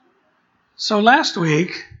So last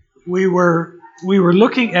week we were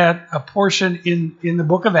looking at a portion in the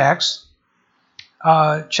book of Acts,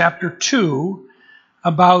 chapter 2,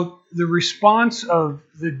 about the response of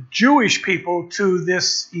the Jewish people to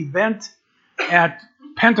this event at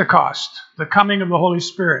Pentecost, the coming of the Holy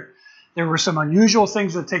Spirit. There were some unusual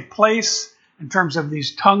things that take place in terms of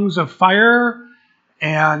these tongues of fire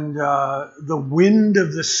and the wind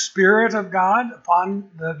of the Spirit of God upon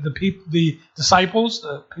the disciples,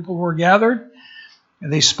 the people who were gathered.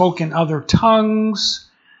 And they spoke in other tongues.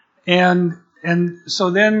 And so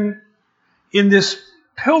then in this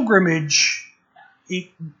pilgrimage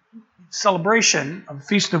celebration of the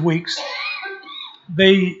Feast of Weeks,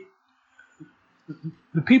 the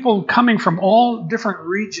people coming from all different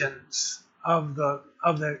regions of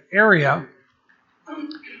the area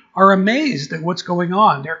are amazed at what's going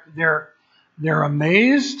on. They're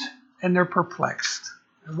amazed and they're perplexed.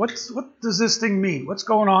 What does this thing mean? What's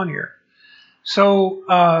going on here?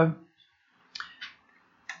 So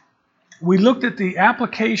we looked at the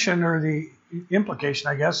application or the implication,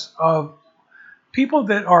 I guess, of people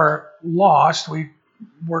that are lost. We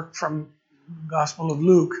worked from the Gospel of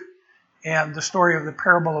Luke and the story of the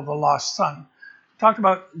parable of the lost son. Talked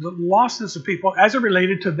about the lostness of people as it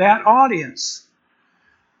related to that audience.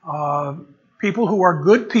 People who are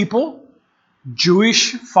good people,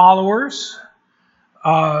 Jewish followers,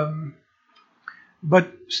 but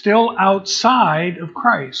still outside of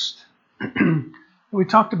Christ. We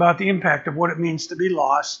talked about the impact of what it means to be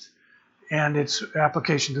lost and its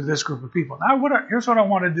application to this group of people. Now, here's what I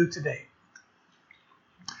want to do today.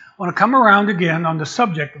 I want to come around again on the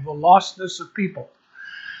subject of the lostness of people.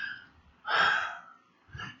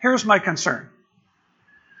 Here's my concern.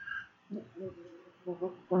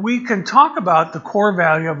 We can talk about the core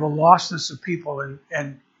value of the lostness of people,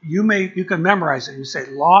 and you can memorize it. You say,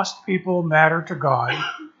 lost people matter to God.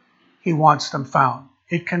 He wants them found.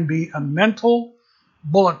 It can be a mental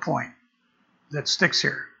bullet point that sticks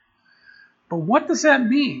here. But what does that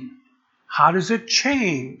mean? How does it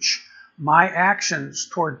change my actions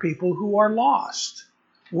toward people who are lost?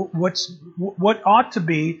 What ought to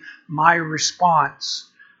be my response?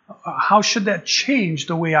 How should that change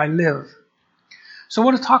the way I live? So I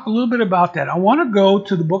want to talk a little bit about that. I want to go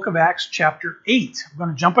to the book of Acts chapter 8. I'm going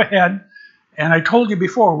to jump ahead. And I told you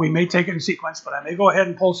before, we may take it in sequence, but I may go ahead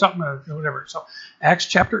and pull something or whatever. So Acts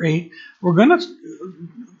chapter 8, we're going to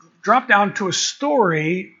drop down to a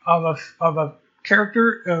story of a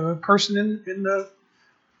character, a person in the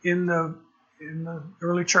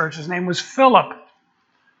early church. His name was Philip.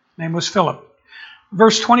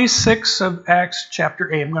 Verse 26 of Acts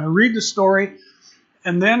chapter 8. I'm going to read the story,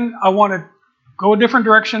 and then I want to go a different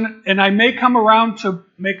direction, and I may come around to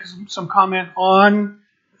make some comment on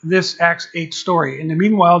this Acts 8 story. In the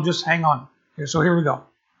meanwhile, just hang on. Okay, so here we go.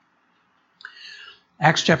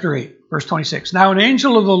 Acts chapter 8, verse 26. Now an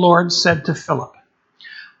angel of the Lord said to Philip,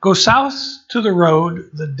 "Go south to the road,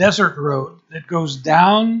 the desert road, that goes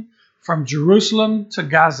down from Jerusalem to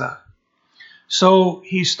Gaza." So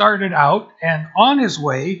he started out, and on his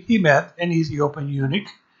way he met an Ethiopian eunuch,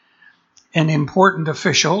 an important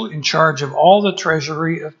official in charge of all the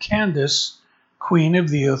treasury of Candace, queen of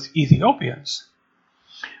the Ethiopians.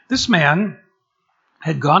 This man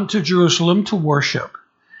had gone to Jerusalem to worship,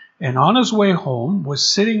 and on his way home was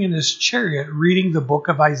sitting in his chariot reading the book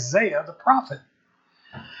of Isaiah the prophet.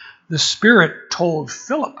 The Spirit told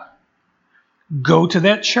Philip, "Go to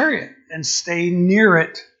that chariot and stay near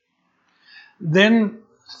it." Then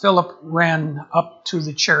Philip ran up to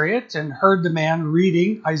the chariot and heard the man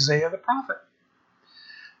reading Isaiah the prophet.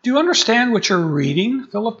 "Do you understand what you're reading?"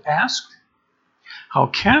 Philip asked. "How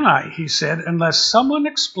can I," he said, "unless someone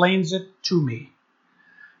explains it to me?"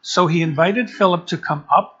 So he invited Philip to come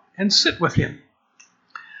up and sit with him.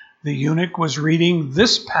 The eunuch was reading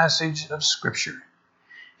this passage of Scripture.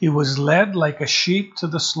 "He was led like a sheep to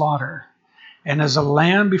the slaughter, and as a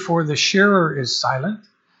lamb before the shearer is silent,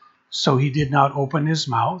 so he did not open his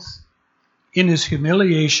mouth. In his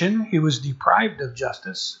humiliation he was deprived of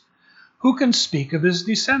justice. Who can speak of his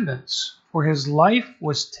descendants? For his life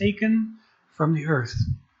was taken from the earth."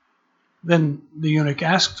 Then the eunuch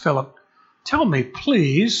asked Philip, "Tell me,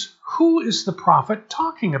 please, who is the prophet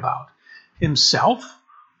talking about, himself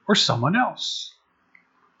or someone else?"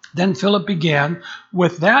 Then Philip began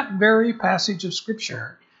with that very passage of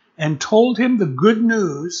Scripture and told him the good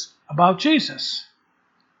news about Jesus.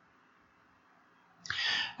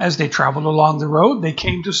 As they traveled along the road, they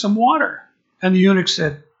came to some water. And the eunuch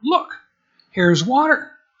said, "Look, here's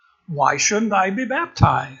water. Why shouldn't I be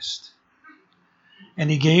baptized?" And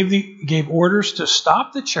he gave orders to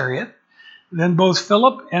stop the chariot. Then both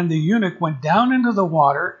Philip and the eunuch went down into the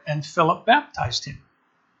water, and Philip baptized him.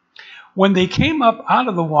 When they came up out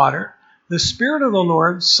of the water, the Spirit of the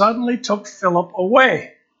Lord suddenly took Philip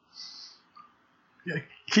away.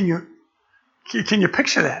 Can you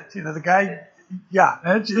picture that? You know, the guy, yeah,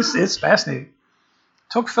 it's fascinating.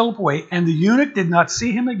 Took Philip away, and the eunuch did not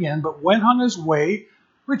see him again, but went on his way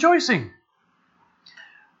rejoicing.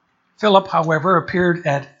 Philip, however, appeared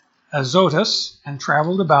at Azotus and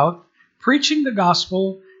traveled about, preaching the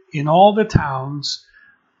gospel in all the towns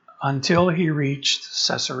until he reached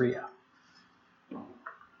Caesarea.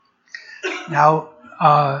 Now,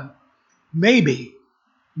 maybe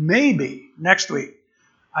next week,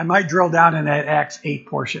 I might drill down in that Acts 8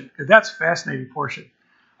 portion, because that's a fascinating portion.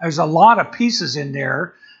 There's a lot of pieces in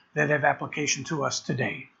there that have application to us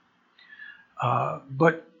today.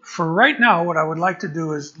 But for right now, what I would like to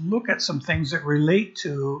do is look at some things that relate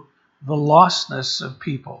to the lostness of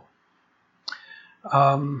people.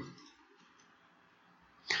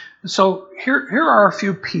 So here are a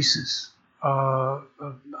few pieces,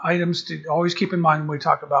 items to always keep in mind when we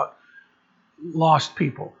talk about lost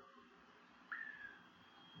people.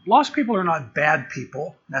 Lost people are not bad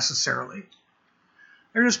people necessarily.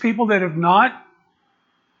 They're just people that have not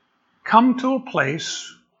come to a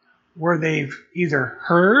place where they've either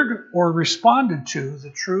heard or responded to the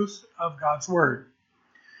truth of God's Word.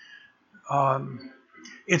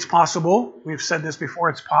 It's possible, we've said this before,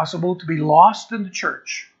 it's possible to be lost in the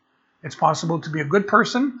church. It's possible to be a good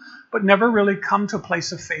person, but never really come to a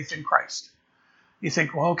place of faith in Christ. You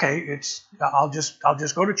think, well, okay, I'll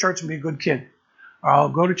just go to church and be a good kid. Or I'll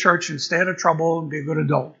go to church and stay out of trouble and be a good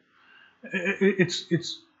adult.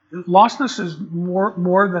 Lostness is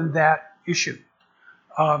more than that issue.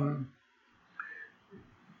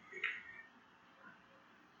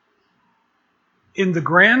 In the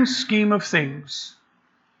grand scheme of things,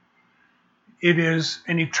 it is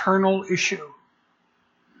an eternal issue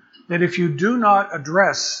that if you do not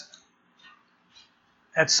address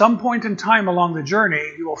at some point in time along the journey,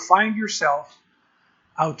 you will find yourself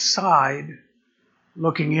outside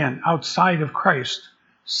looking in, outside of Christ,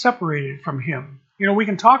 separated from Him. You know, we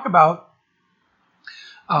can talk about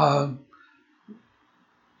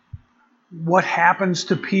what happens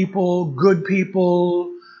to people, good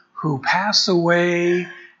people who pass away,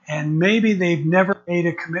 and maybe they've never made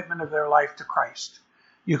a commitment of their life to Christ.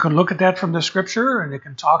 You can look at that from the Scripture, and it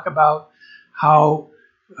can talk about how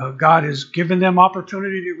God has given them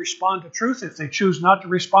opportunity to respond to truth. If they choose not to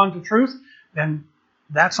respond to truth, then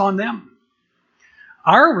that's on them.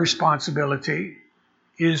 Our responsibility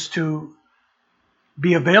is to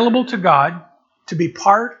be available to God, to be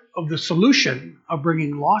part of the solution of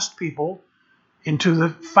bringing lost people into the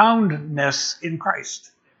foundness in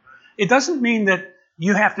Christ. It doesn't mean that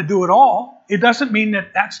you have to do it all. It doesn't mean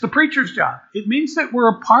that that's the preacher's job. It means that we're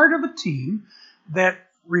a part of a team that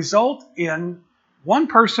result in one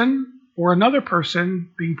person or another person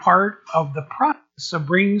being part of the process of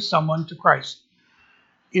bringing someone to Christ.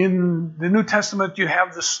 In the New Testament, you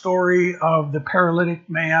have the story of the paralytic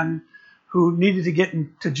man who needed to get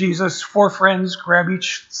to Jesus. 4 friends grab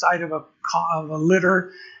each side of a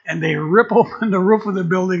litter, and they rip open the roof of the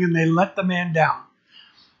building, and they let the man down.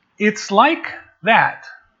 It's like that,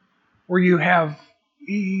 where you have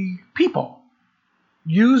people,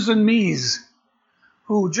 yous and me's,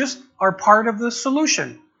 who just are part of the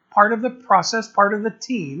solution, part of the process, part of the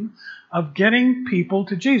team of getting people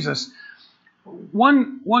to Jesus.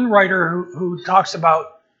 One writer who talks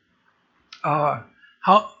about how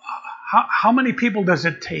many people does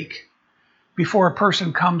it take before a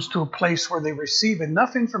person comes to a place where they receive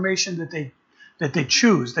enough information that they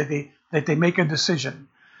choose, that they make a decision.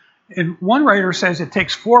 And one writer says it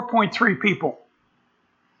takes 4.3 people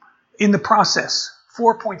in the process.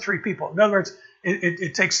 4.3 people. In other words,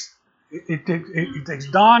 it takes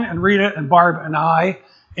Don and Rita and Barb and I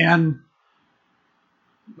and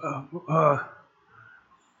a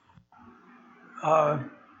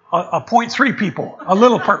 0.3 people, a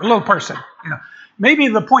little person. You know, maybe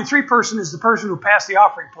the 0.3 person is the person who passed the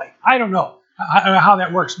offering plate. I don't know. I don't know how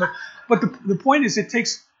that works, but the point is, it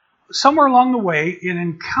takes somewhere along the way an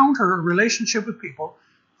encounter, a relationship with people,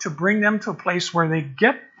 to bring them to a place where they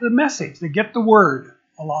get the message, they get the word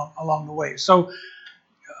along the way. So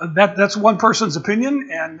that's one person's opinion,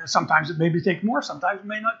 and sometimes it may take more, sometimes it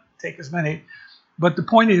may not take as many. But the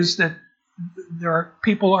point is that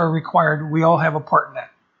people are required. We all have a part in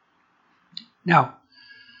that. Now,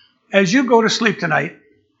 as you go to sleep tonight,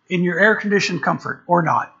 in your air-conditioned comfort or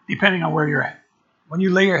not, depending on where you're at, when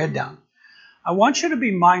you lay your head down, I want you to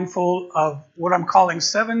be mindful of what I'm calling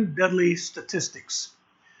 7 deadly statistics.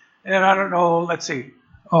 And I don't know, let's see,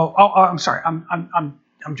 I'm sorry.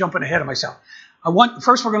 I'm jumping ahead of myself.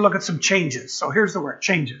 First we're going to look at some changes. So here's the word,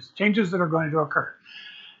 changes. Changes that are going to occur.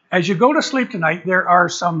 As you go to sleep tonight, there are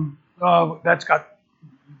some, that's got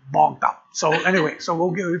bonked up. So anyway, so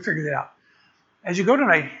we'll figure that out. As you go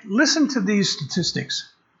tonight, listen to these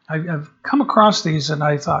statistics. I've come across these and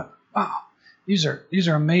I thought, wow, these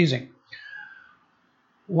are amazing.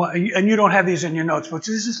 And you don't have these in your notes, but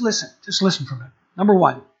just listen from it. Number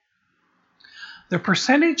one, the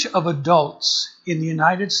percentage of adults in the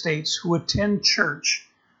United States who attend church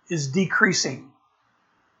is decreasing.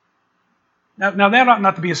 Now that ought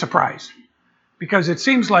not to be a surprise, because it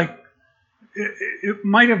seems like it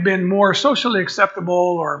might have been more socially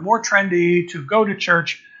acceptable or more trendy to go to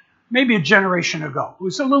church maybe a generation ago. It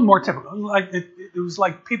was a little more typical. It was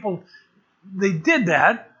like people, they did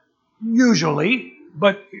that usually,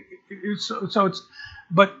 but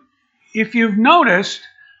but if you've noticed,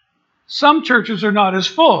 some churches are not as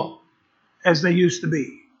full as they used to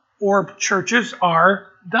be, or churches are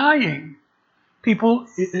dying. People,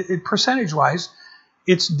 percentage-wise,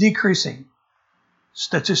 it's decreasing.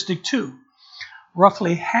 Statistic 2.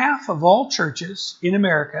 Roughly half of all churches in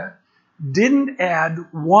America didn't add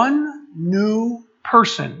one new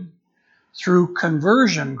person through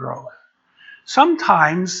conversion growth.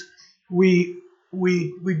 Sometimes we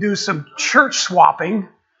do some church swapping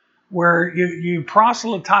where you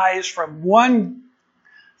proselytize from one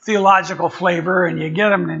theological flavor and you get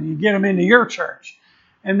them into your church.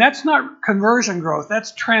 And that's not conversion growth,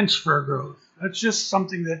 that's transfer growth. That's just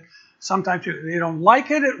something that sometimes they don't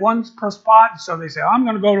like it at one spot, so they say, I'm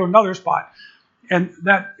going to go to another spot. And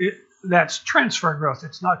that's transfer growth.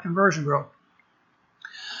 It's not conversion growth.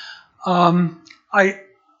 I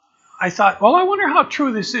thought, well, I wonder how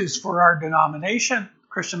true this is for our denomination,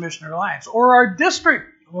 Christian Missionary Alliance, or our district.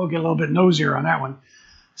 We'll get a little bit nosier on that one.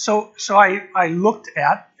 So I looked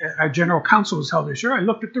at, our general council was held this year, I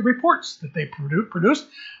looked at the reports that they produced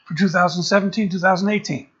for 2017,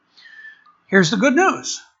 2018. Here's the good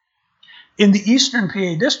news. In the Eastern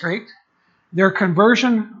PA district, their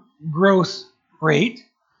conversion growth rate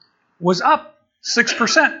was up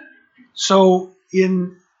 6%. So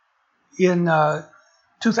in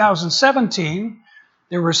 2017,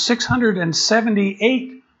 there were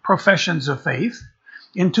 678 professions of faith.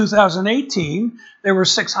 In 2018, there were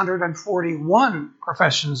 641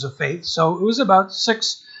 professions of faith. So it was about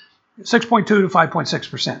 6.2 to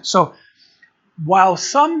 5.6%. So while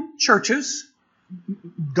some churches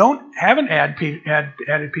haven't added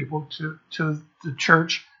people to the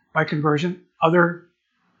church by conversion, other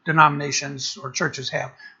denominations or churches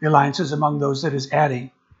have. The Alliance is among those that is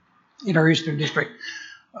adding in our Eastern District.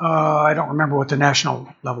 I don't remember what the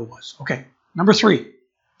national level was. Okay, number 3.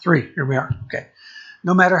 Here we are. Okay.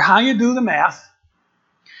 No matter how you do the math,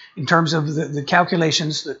 in terms of the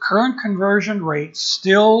calculations, the current conversion rates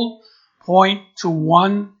still point to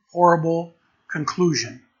one horrible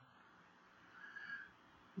conclusion.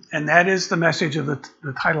 And that is the message of the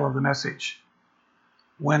title of the message.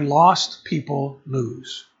 When lost people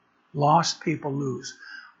lose. Lost people lose.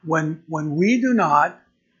 When we do not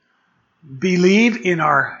believe in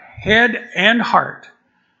our head and heart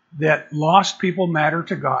that lost people matter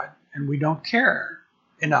to God, and we don't care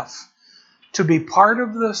enough to be part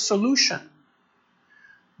of the solution,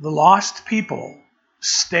 the lost people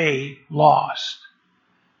stay lost.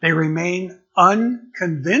 They remain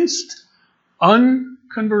unconvinced,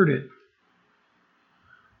 unconverted.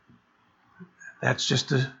 That's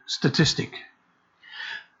just a statistic.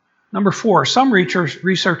 Number 4, some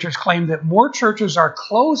researchers claim that more churches are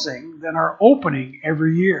closing than are opening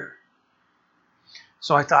every year.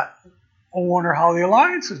 So I thought, I wonder how the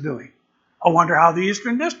Alliance is doing. I wonder how the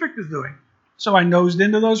Eastern District is doing. So I nosed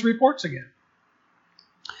into those reports again.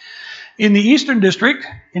 In the Eastern District,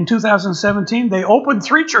 in 2017, they opened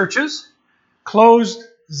 3 churches, closed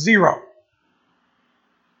 0.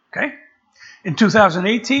 Okay? In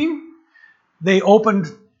 2018, they opened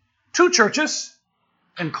 2 churches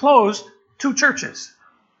and closed 2 churches.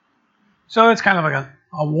 So it's kind of like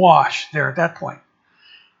a wash there at that point.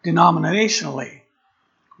 Denominationally,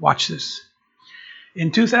 watch this.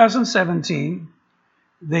 In 2017,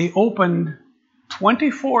 they opened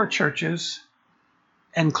 24 churches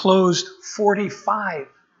and closed 45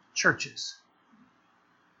 churches.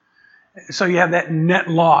 So you have that net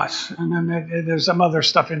loss. And then there's some other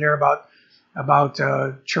stuff in there about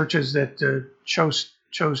churches that chose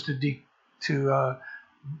to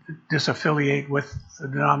disaffiliate with the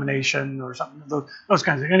denomination or something, those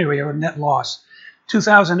kinds of things. Anyway, you have a net loss.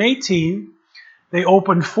 2018, they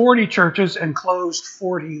opened 40 churches and closed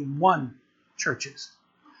 41 churches.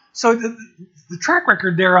 So the track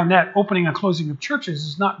record there on that opening and closing of churches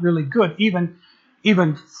is not really good, even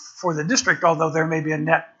for the district, although there may be a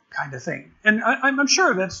net kind of thing. And I'm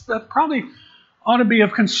sure that probably ought to be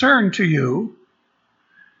of concern to you,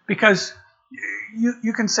 because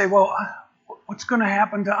you can say, well, what's going to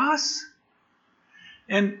happen to us?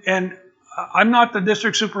 And I'm not the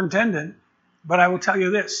district superintendent, but I will tell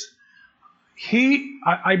you this.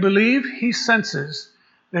 I believe he senses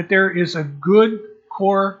that there is a good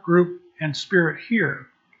core group and spirit here.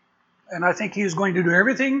 And I think he is going to do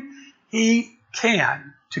everything he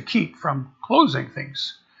can to keep from closing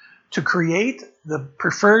things, to create the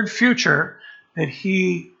preferred future that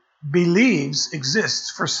he believes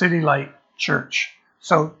exists for City Light Church.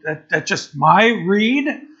 So that's just my read,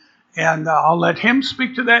 and I'll let him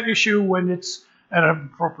speak to that issue when it's at an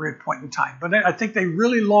appropriate point in time. But I think they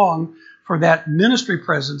really long for that ministry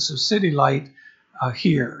presence of City Light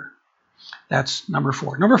here. That's number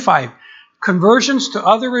 4. Number 5, conversions to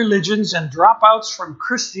other religions and dropouts from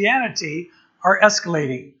Christianity are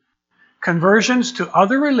escalating. Conversions to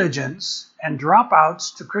other religions and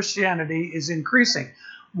dropouts to Christianity is increasing.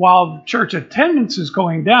 While church attendance is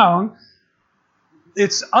going down,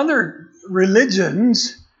 it's other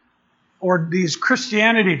religions or these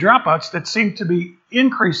Christianity dropouts that seem to be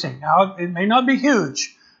increasing. Now, it may not be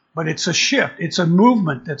huge, but it's a shift. It's a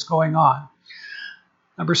movement that's going on.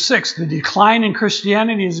 Number 6, the decline in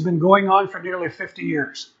Christianity has been going on for nearly 50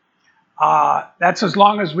 years. That's as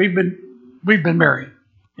long as we've been married.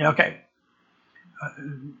 Yeah, okay.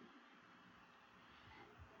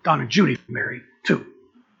 Don and Judy married too,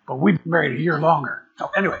 but we've been married a year longer.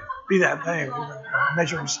 So anyway, be that anyway,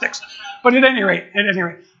 measuring sticks. But at any rate,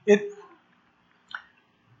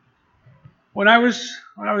 when I was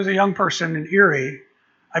a young person in Erie,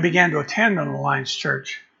 I began to attend an Alliance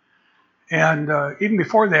church. And even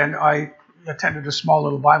before then, I attended a small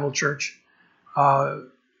little Bible church. And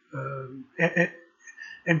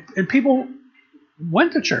people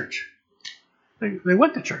went to church. They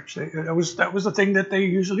went to church. That was the thing that they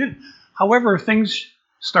usually did. However, things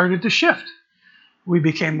started to shift. We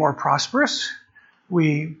became more prosperous.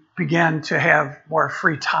 We began to have more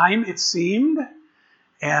free time, it seemed.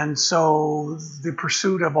 And so the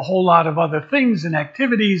pursuit of a whole lot of other things and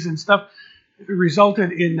activities and stuff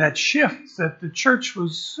resulted in that shift that the church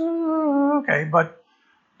was okay, but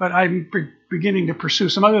I'm beginning to pursue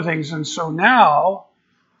some other things. And so now,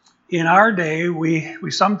 in our day,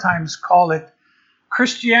 we sometimes call it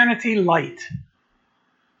Christianity Light.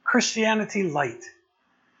 Christianity Light.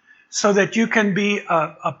 So that you can be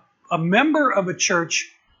a member of a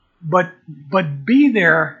church, but be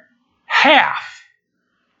there half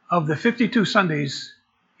of the 52 Sundays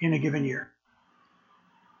in a given year.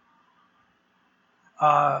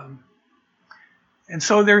 And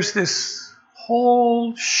so there's this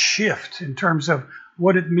whole shift in terms of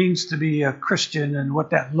what it means to be a Christian and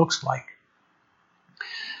what that looks like.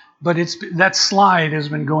 But that slide has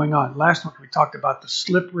been going on. Last week we talked about the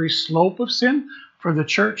slippery slope of sin for the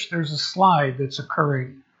church. There's a slide that's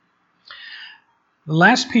occurring. The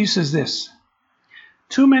last piece is this.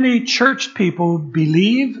 Too many church people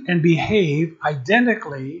believe and behave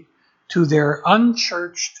identically to their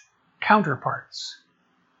unchurched counterparts.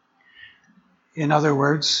 In other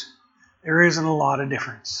words, there isn't a lot of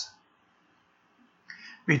difference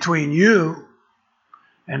between you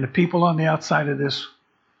and the people on the outside of this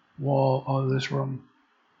wall of this room.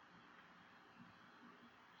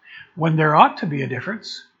 When there ought to be a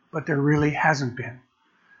difference, but there really hasn't been.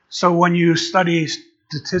 So when you study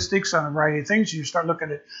statistics on a variety of things, you start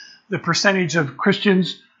looking at the percentage of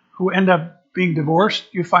Christians who end up being divorced,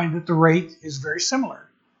 you find that the rate is very similar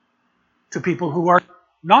to people who are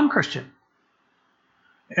non-Christian.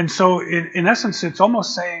 And so in essence, it's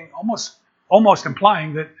almost saying, almost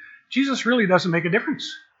implying that Jesus really doesn't make a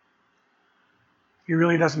difference. He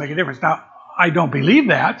really doesn't make a difference. Now, I don't believe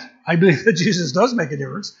that. I believe that Jesus does make a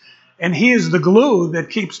difference. And he is the glue that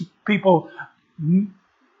keeps people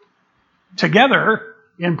together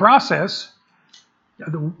in process.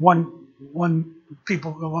 One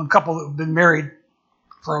couple that have been married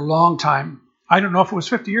for a long time. I don't know if it was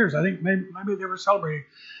 50 years. I think maybe they were celebrating.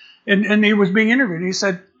 And he was being interviewed. And he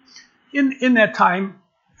said, in that time,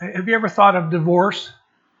 have you ever thought of divorce?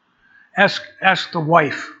 Ask the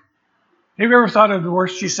wife. Have you ever thought of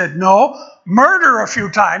divorce? She said, no. Murder a few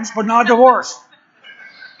times, but not divorce.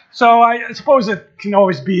 So I suppose it can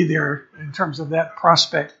always be there in terms of that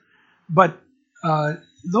prospect. But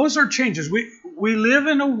those are changes. We live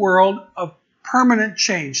in a world of permanent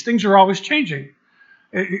change. Things are always changing.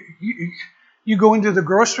 You go into the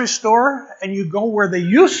grocery store and you go where they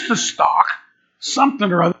used to stock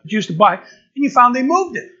something or other that you used to buy, and you found they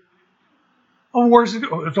moved it. Oh, where's it?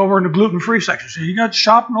 Oh, it's over in the gluten-free section. So you got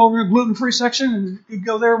shopping over in the gluten-free section, and you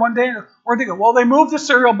go there one day, and where'd they go? Well, they moved the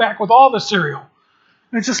cereal back with all the cereal.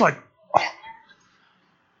 And it's just like, oh,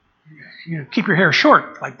 keep your hair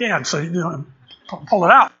short, like Dad, so pull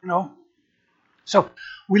it out, So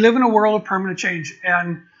we live in a world of permanent change,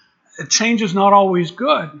 and change is not always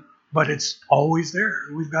good, but it's always there.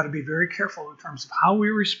 We've got to be very careful in terms of how we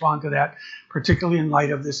respond to that, particularly in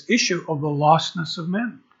light of this issue of the lostness of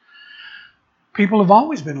men. People have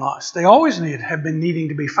always been lost. They always have been needing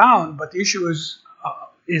to be found, but the issue is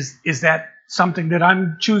that something that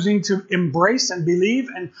I'm choosing to embrace and believe,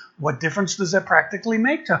 and what difference does that practically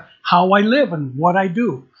make to how I live and what I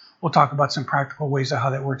do? We'll talk about some practical ways of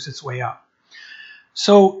how that works its way out.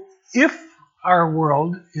 So if our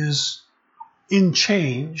world is in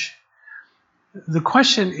change, the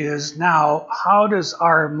question is now, how does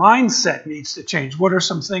our mindset needs to change? What are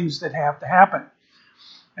some things that have to happen?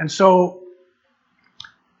 And so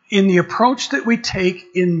in the approach that we take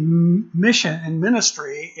in mission and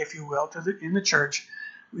ministry, if you will, in the church,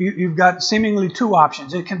 you've got seemingly two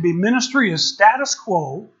options. It can be ministry as status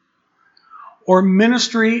quo or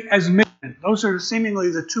ministry as mission. Those are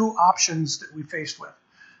seemingly the two options that we faced with.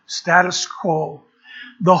 Status quo.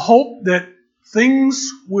 The hope that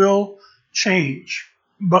things will change,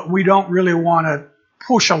 but we don't really want to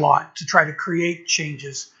push a lot to try to create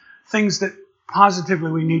changes. Things that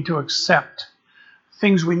positively we need to accept.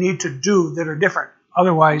 Things we need to do that are different.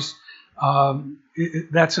 Otherwise,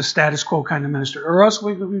 that's a status quo kind of ministry. Or else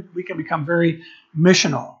we can become very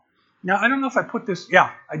missional. Now, I don't know if I put this. Yeah,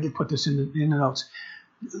 I did put this in the notes.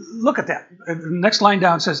 Look at that. The next line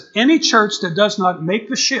down says, any church that does not make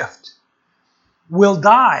the shift will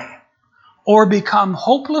die or become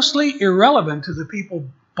hopelessly irrelevant to the people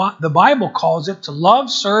the Bible calls it to love,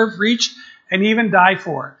 serve, reach, and even die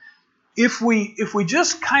for. If we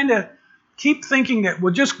just kind of keep thinking that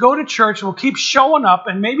we'll just go to church, we'll keep showing up,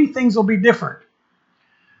 and maybe things will be different.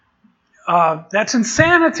 That's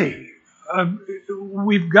insanity.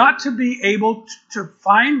 We've got to be able to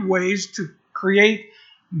find ways to create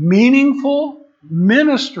meaningful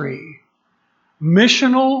ministry,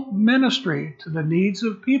 missional ministry to the needs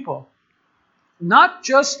of people. Not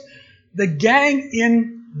just the gang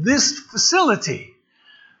in this facility,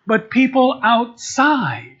 but people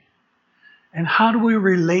outside. And how do we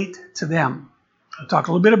relate to them? I'll talk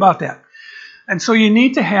a little bit about that. And so you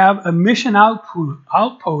need to have a mission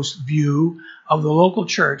outpost view of the local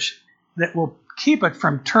church that will keep it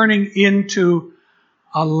from turning into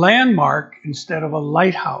a landmark instead of a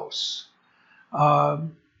lighthouse.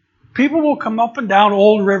 People will come up and down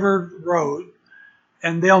Old River Road,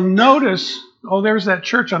 and they'll notice, oh, there's that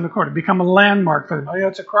church on the corner. Become a landmark for them. Oh, yeah,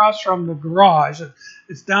 it's across from the garage.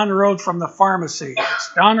 It's down the road from the pharmacy.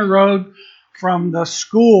 It's down the road from the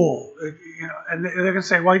school, and they're going to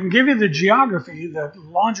say, well, I can give you the geography, the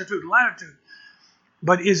longitude, latitude,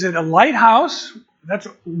 but is it a lighthouse? That's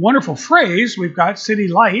a wonderful phrase. We've got city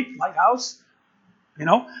lighthouse,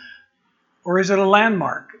 or is it a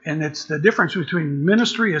landmark? And it's the difference between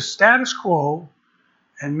ministry as status quo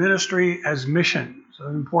and ministry as mission. So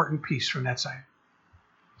an important piece from that side.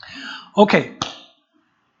 Okay,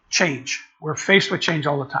 change. We're faced with change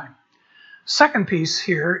all the time. Second piece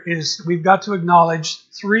here is we've got to acknowledge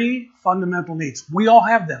three fundamental needs. We all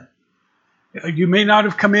have them. You may not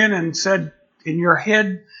have come in and said in your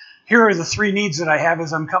head, here are the three needs that I have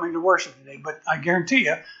as I'm coming to worship today, but I guarantee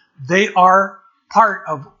you, they are part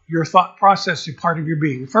of your thought process, part of your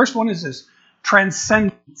being. The first one is this,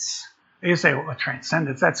 transcendence. You say, well,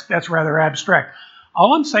 transcendence, that's rather abstract.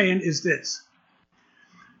 All I'm saying is this,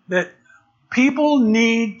 that people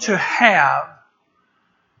need to have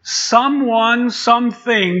someone,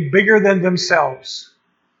 something bigger than themselves.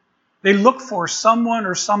 They look for someone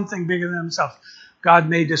or something bigger than themselves. God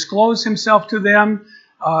may disclose himself to them.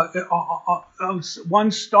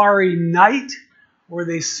 One starry night where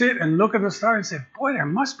they sit and look at the stars and say, boy, there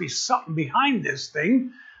must be something behind this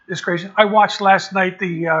thing, this creation. I watched last night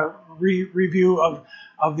the review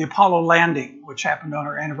of the Apollo landing, which happened on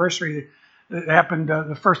our anniversary. It happened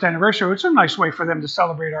the first anniversary. It's a nice way for them to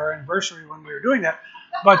celebrate our anniversary when we were doing that.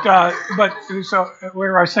 But so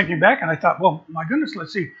where I was thinking back, and I thought, well, my goodness,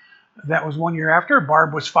 let's see. That was 1 year after.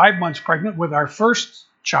 Barb was 5 months pregnant with our first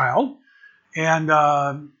child. And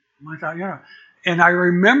I thought, and I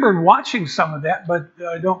remembered watching some of that, but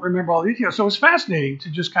I don't remember all the details. So it was fascinating to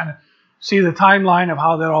just kind of see the timeline of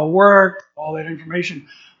how that all worked, all that information.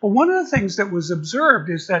 But one of the things that was observed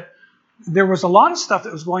is that there was a lot of stuff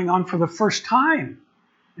that was going on for the first time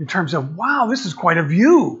in terms of, wow, this is quite a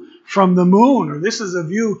view from the moon, or this is a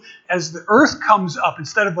view as the Earth comes up.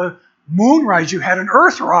 Instead of a moonrise, you had an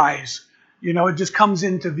Earthrise. it just comes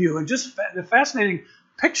into view. And just the fascinating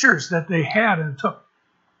pictures that they had and took.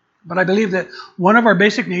 But I believe that one of our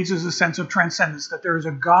basic needs is a sense of transcendence, that there is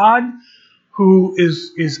a God who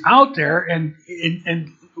is out there, and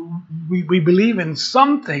we believe in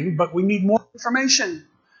something, but we need more information.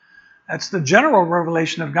 That's the general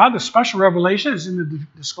revelation of God. The special revelation is in the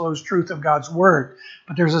disclosed truth of God's Word.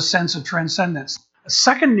 But there's a sense of transcendence. A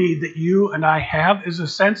second need that you and I have is a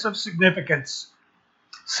sense of significance.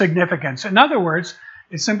 Significance. In other words,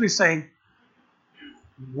 it's simply saying,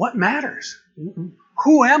 what matters?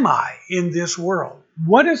 Who am I in this world?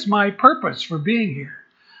 What is my purpose for being here?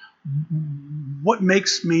 What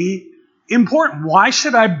makes me important? Why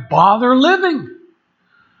should I bother living?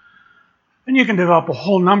 And you can develop a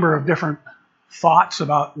whole number of different thoughts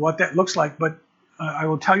about what that looks like, but I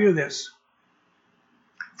will tell you this.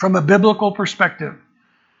 From a biblical perspective,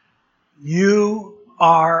 you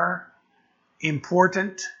are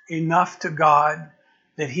important enough to God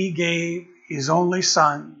that He gave His only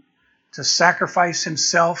Son to sacrifice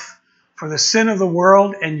Himself for the sin of the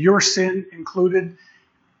world, and your sin included,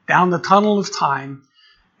 down the tunnel of time.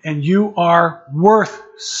 And you are worth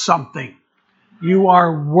something. You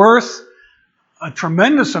are worth a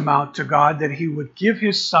tremendous amount to God that He would give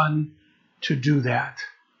His Son to do that.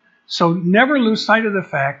 So never lose sight of the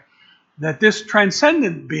fact that this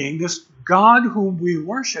transcendent being, this God whom we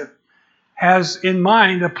worship, has in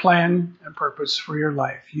mind a plan and purpose for your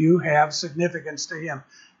life. You have significance to Him.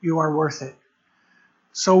 You are worth it.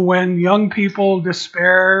 So when young people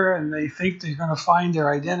despair and they think they're going to find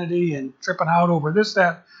their identity and tripping out over this,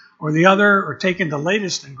 that, or the other, or taking the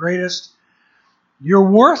latest and greatest, you're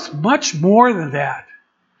worth much more than that.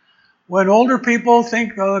 When older people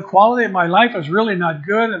think, oh, the quality of my life is really not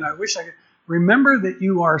good and I wish I could, remember that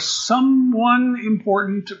you are someone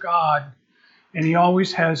important to God, and He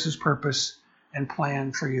always has His purpose and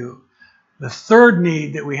plan for you. The third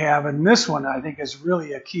need that we have, and this one I think is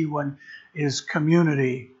really a key one, is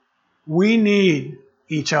community. We need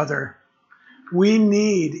each other. We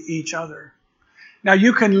need each other. Now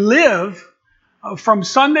you can live from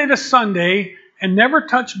Sunday to Sunday and never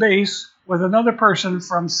touch base with another person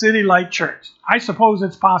from City Light Church. I suppose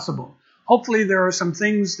it's possible. Hopefully there are some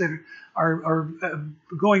things that are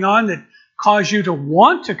going on that cause you to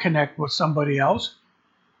want to connect with somebody else.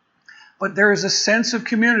 But there is a sense of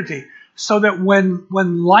community, so that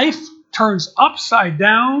when life turns upside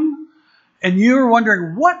down and you're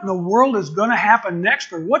wondering what in the world is going to happen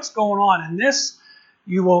next or what's going on in this,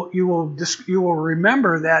 you will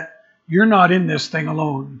remember that you're not in this thing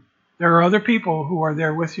alone. There are other people who are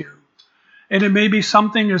there with you. And it may be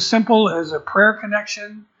something as simple as a prayer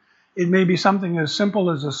connection. It may be something as simple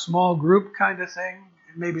as a small group kind of thing.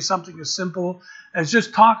 It may be something as simple as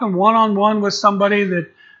just talking one-on-one with somebody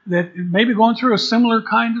that may be going through a similar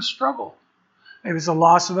kind of struggle. Maybe it's the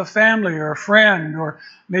loss of a family or a friend, or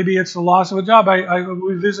maybe it's the loss of a job.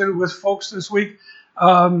 We visited with folks this week,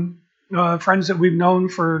 friends that we've known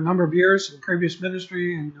for a number of years in previous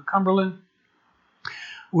ministry in Cumberland.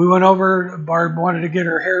 We went over, Barb wanted to get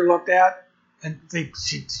her hair looked at, and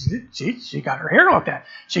she got her hair looked at.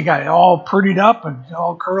 She got it all prettied up and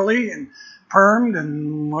all curly and permed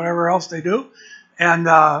and whatever else they do.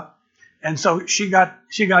 And so she got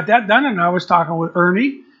that done, and I was talking with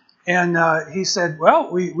Ernie, and he said, well,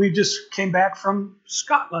 we just came back from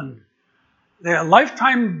Scotland. They had a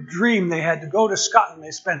lifetime dream. They had to go to Scotland.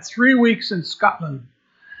 They spent 3 weeks in Scotland.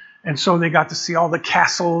 And so they got to see all the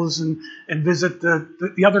castles and visit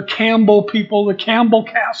the other Campbell people, the Campbell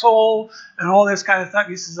Castle, and all this kind of stuff.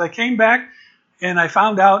 He says, I came back and I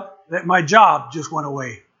found out that my job just went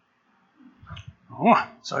away. Oh,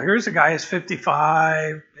 so here's a guy who's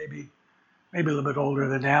 55, maybe a little bit older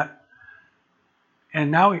than that.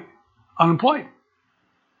 And now he's unemployed.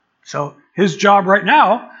 So his job right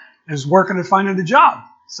now is working at finding a job.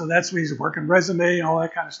 So that's where he's working, resume and all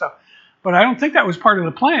that kind of stuff. But I don't think that was part of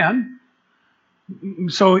the plan.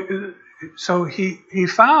 So he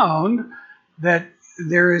found that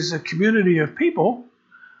there is a community of people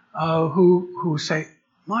who say,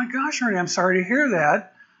 my gosh, Ernie, I'm sorry to hear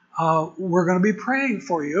that. We're going to be praying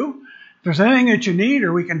for you. If there's anything that you need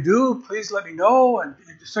or we can do, please let me know. And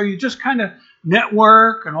so you just kind of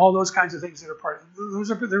network and all those kinds of things that are part of it.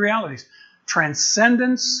 Those are the realities.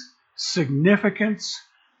 Transcendence, significance,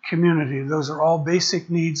 community. Those are all basic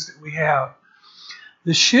needs that we have.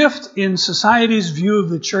 The shift in society's view of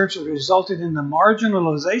the church has resulted in the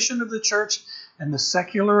marginalization of the church and the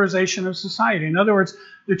secularization of society. In other words,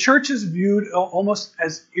 the church is viewed almost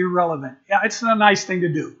as irrelevant. Yeah, it's a nice thing to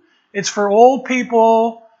do. It's for old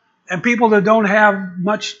people and people that don't have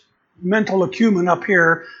much mental acumen up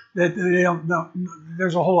here that they don't know,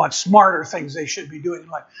 there's a whole lot smarter things they should be doing.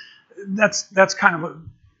 Like that's kind of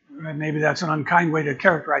maybe that's an unkind way to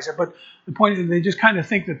characterize it, but the point is they just kind of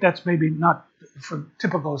think that that's maybe not for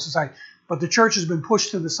typical society. But the church has been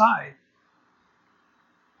pushed to the side.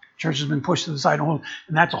 Church has been pushed to the side, and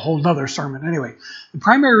that's a whole other sermon. Anyway, the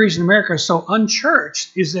primary reason America is so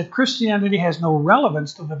unchurched is that Christianity has no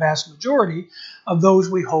relevance to the vast majority of those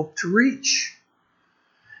we hope to reach.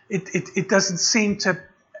 It doesn't seem to,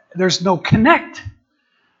 there's no connect.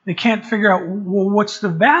 They can't figure out, well, what's the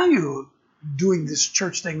value of doing this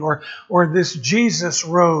church thing or this Jesus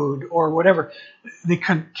road or whatever. They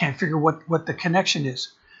can't figure what the connection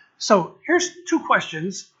is. So here's two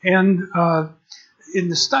questions, and in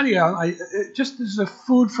the study, just as a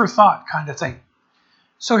food for thought kind of thing.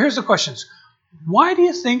 So here's the questions. Why do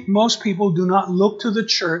you think most people do not look to the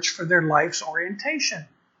church for their life's orientation?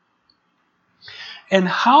 And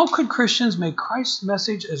how could Christians make Christ's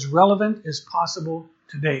message as relevant as possible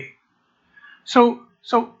today? So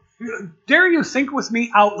dare you think with me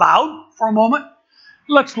out loud for a moment?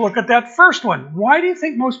 Let's look at that first one. Why do you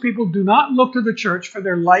think most people do not look to the church for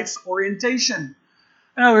their life's orientation?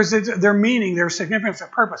 In other words, their meaning, their significance, their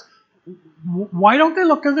purpose. Why don't they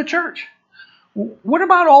look to the church? What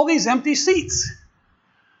about all these empty seats?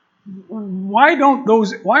 Why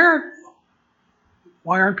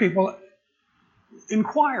aren't people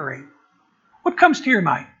inquiring? What comes to your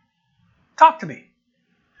mind? Talk to me.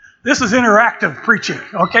 This is interactive preaching,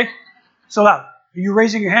 okay? So loud. Are you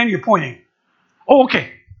raising your hand? You're pointing. Oh,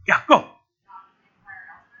 okay. Yeah, go.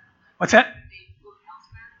 What's that?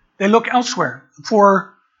 They look elsewhere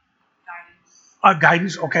for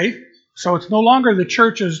guidance. Okay. So it's no longer the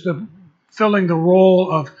church is filling the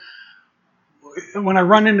role of, when I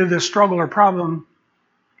run into this struggle or problem,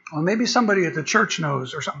 well, maybe somebody at the church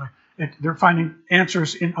knows or something. They're finding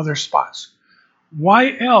answers in other spots.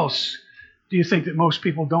 Why else do you think that most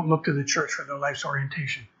people don't look to the church for their life's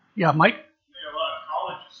orientation? Yeah, Mike? A lot of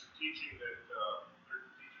colleges are teaching that they're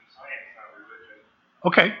teaching science, not religion.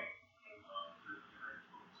 Okay.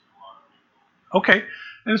 Okay.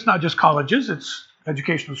 And it's not just colleges, it's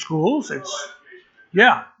educational schools. It's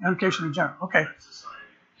education in general. Okay.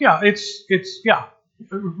 Yeah, it's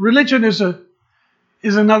religion is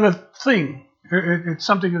another thing. It's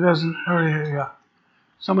something that doesn't. Yeah.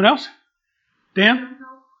 Someone else? Dan?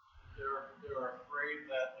 They're afraid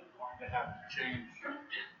that they're going to have to change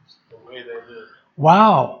the way they live.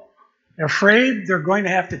 Wow. They're afraid they're going to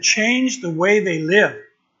have to change the way they live.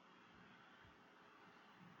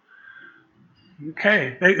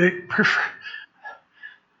 Okay.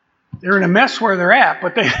 They're in a mess where they're at,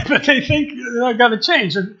 but they think they've got to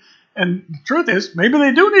change. And the truth is, maybe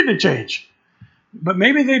they do need to change. But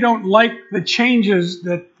maybe they don't like the changes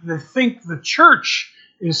that they think the church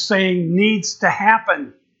is saying needs to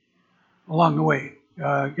happen along the way.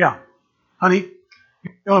 Yeah. Honey?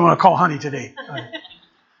 You only want to call Honey today.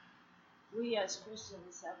 We as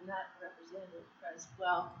Christians have not represented Christ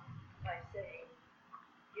well by saying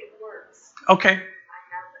it works. Okay. I have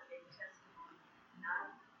a testimony,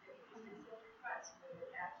 not that it is Christ, but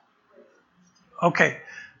it actually works. Okay.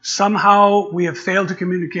 Somehow we have failed to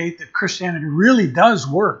communicate that Christianity really does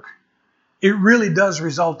work. It really does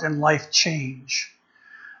result in life change.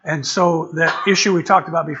 And so that issue we talked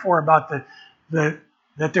about before about that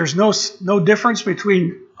there's no difference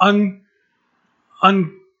between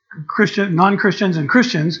non-Christians and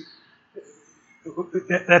Christians,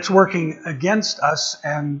 that's working against us,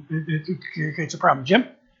 and it creates a problem. Jim?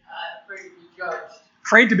 Afraid to be judged.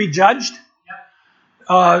 Afraid to be judged?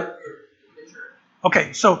 Yep.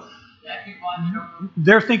 Okay, so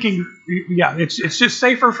they're thinking, it's just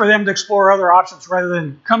safer for them to explore other options rather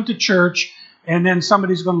than come to church and then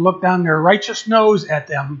somebody's going to look down their righteous nose at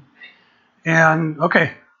them. And,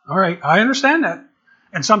 okay, all right, I understand that.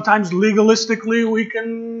 And sometimes legalistically we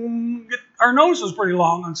can get our noses pretty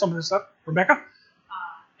long on some of this stuff. Rebecca?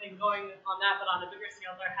 And going on that, but on a bigger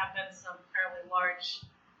scale, there have been some fairly large,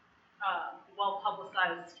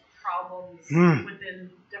 well-publicized problems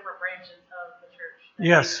within different branches of the church.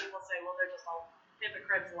 Yes. People say, well, they're just all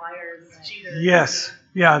hypocrites, liars, cheaters. Yes.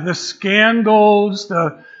 Yeah, the scandals,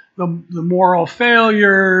 the moral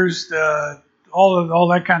failures, all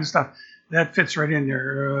that kind of stuff. That fits right in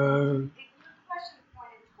there. The question is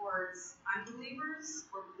pointed towards unbelievers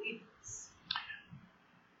or believers?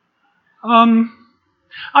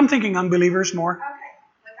 I'm thinking unbelievers more. Okay.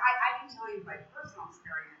 Like I can tell you by personal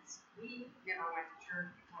experience, we never went to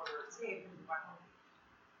church before we were saved because we went home.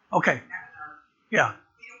 Okay. Yeah.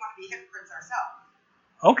 We didn't want to be hypocrites ourselves.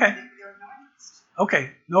 Okay. There was no interest.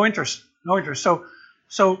 Okay. No interest.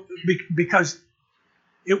 So because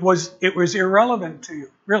it was irrelevant to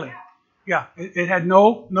you, really. Yeah, it had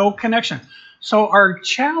no connection. So our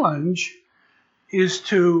challenge is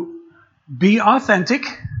to be authentic,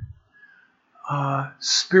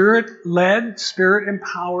 Spirit-led,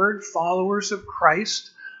 Spirit-empowered followers of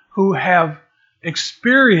Christ who have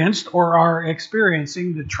experienced or are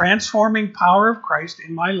experiencing the transforming power of Christ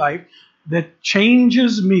in my life that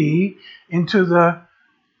changes me into the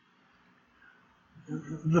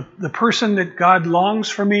person that God longs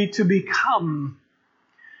for me to become.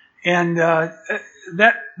 And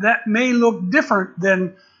that may look different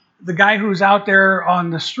than the guy who's out there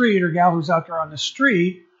on the street or gal who's out there on the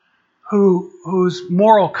street whose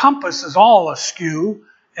moral compass is all askew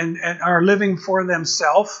and are living for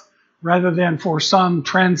themselves rather than for some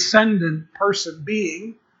transcendent person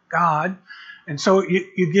being, God. And so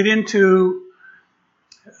you get into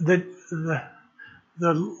the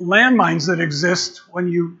landmines that exist when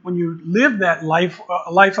you live that life,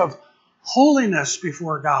 a life of holiness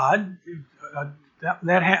before God.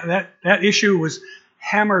 That issue was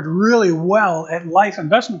hammered really well at Life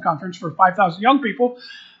Investment Conference for 5,000 young people,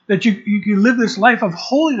 that you live this life of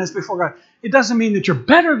holiness before God. It doesn't mean that you're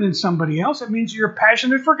better than somebody else. It means you're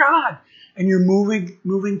passionate for God and you're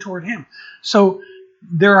moving toward Him. So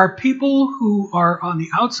there are people who are on the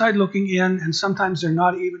outside looking in, and sometimes they're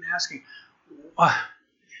not even asking.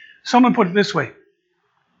 Someone put it this way.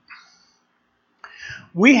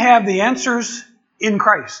 We have the answers in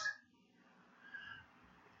Christ.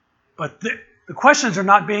 But the questions are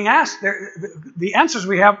not being asked. The answers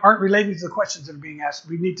we have aren't relating to the questions that are being asked.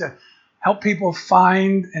 We need to help people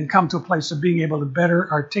find and come to a place of being able to better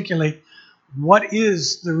articulate what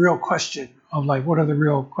is the real question of life. What are the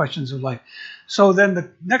real questions of life? So then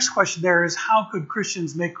the next question there is, how could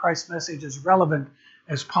Christians make Christ's message as relevant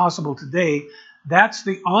as possible today? That's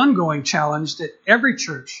the ongoing challenge that every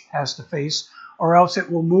church has to face, or else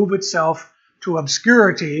it will move itself to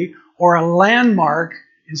obscurity or a landmark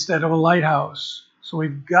instead of a lighthouse. So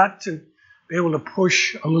we've got to be able to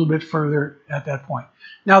push a little bit further at that point.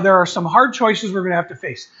 Now, there are some hard choices we're going to have to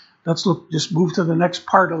face. Let's just move to the next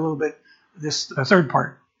part a little bit, this third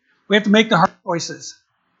part. We have to make the hard choices.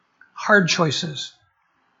 Hard choices.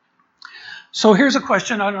 So here's a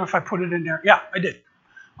question. I don't know if I put it in there. Yeah, I did.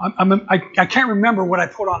 I can't remember what I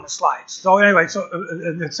put on the slides. So anyway,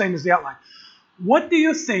 the same as the outline. What do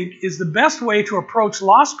you think is the best way to approach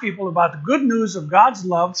lost people about the good news of God's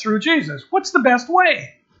love through Jesus? What's the best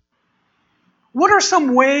way? What are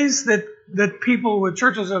some ways that people with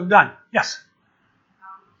churches have done? Yes?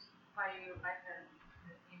 By your life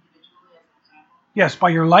individually, as an example. Yes, by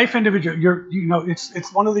your life individually.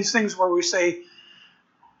 It's one of these things where we say,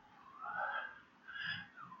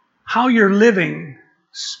 how you're living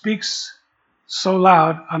speaks so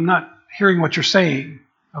loud, I'm not hearing what you're saying.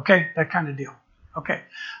 Okay? That kind of deal. Okay.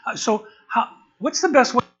 So what's the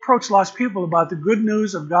best way to approach lost people about the good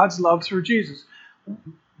news of God's love through Jesus?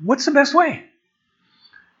 What's the best way?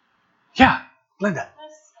 Yeah, Linda.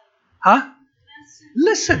 Huh?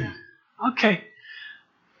 Listen. Okay.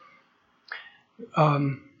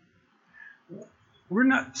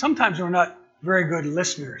 Sometimes we're not very good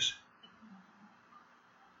listeners.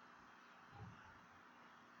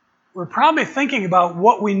 We're probably thinking about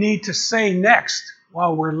what we need to say next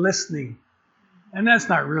while we're listening. And that's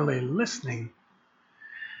not really listening.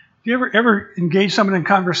 Do you ever engage someone in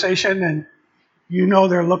conversation and you know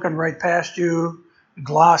they're looking right past you,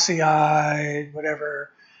 glossy-eyed, whatever,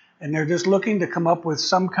 and they're just looking to come up with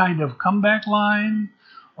some kind of comeback line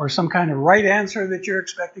or some kind of right answer that you're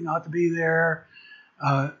expecting ought to be there?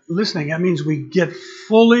 Listening, that means we get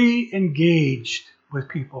fully engaged with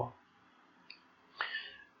people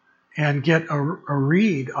and get a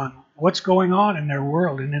read on what's going on in their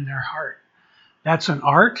world and in their heart. That's an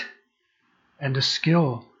art and a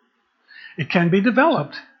skill. It can be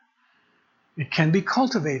developed. It can be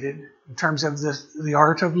cultivated in terms of the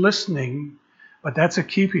art of listening, but that's a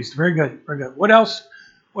key piece. Very good, very good. What else?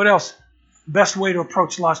 What else? Best way to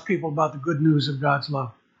approach lost people about the good news of God's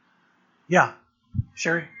love. Yeah,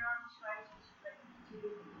 Sherry?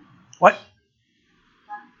 What?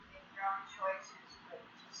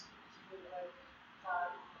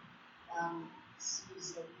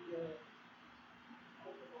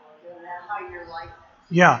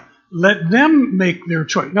 Yeah, let them make their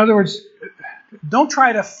choice. In other words, don't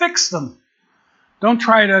try to fix them. Don't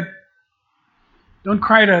try to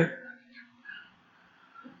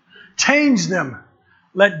change them.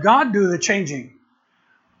 Let God do the changing.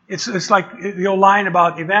 It's like the old line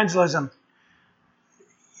about evangelism.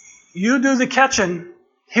 You do the catching,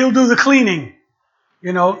 He'll do the cleaning.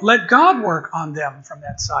 Let God work on them from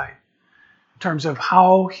that side in terms of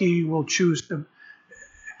how He will choose to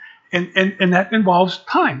And that involves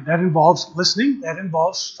time. That involves listening. That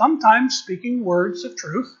involves sometimes speaking words of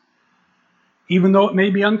truth, even though it may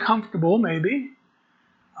be uncomfortable, maybe.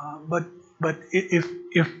 But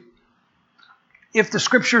if the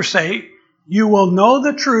scriptures say, you will know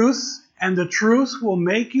the truth, and the truth will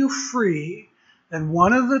make you free, then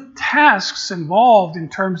one of the tasks involved in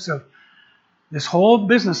terms of this whole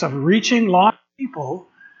business of reaching lost people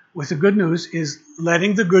with the good news is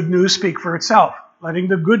letting the good news speak for itself. Letting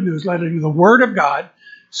the good news, letting the Word of God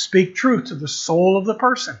speak truth to the soul of the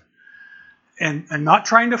person. And not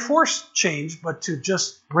trying to force change, but to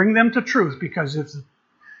just bring them to truth, because if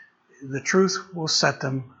the truth will set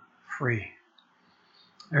them free.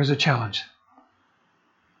 There's a challenge.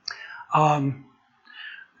 I'm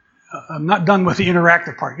not done with the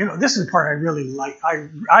interactive part. You know, this is the part I really like.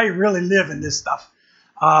 I really live in this stuff.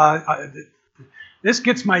 This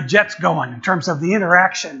gets my jets going in terms of the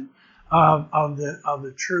interaction of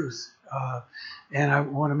the truth. And I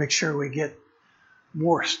want to make sure we get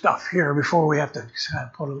more stuff here before we have to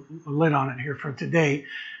put a lid on it here for today.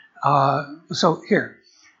 So here,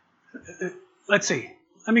 let's see.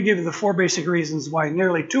 Let me give you the 4 basic reasons why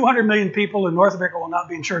nearly 200 million people in North America will not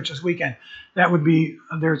be in church this weekend. That would be,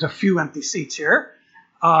 there's a few empty seats here.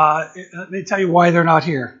 Let me tell you why they're not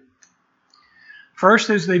here.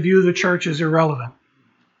 First is they view the church as irrelevant.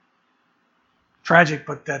 Tragic,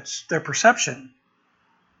 but that's their perception.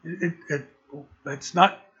 It's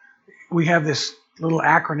not, we have this little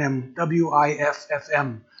acronym,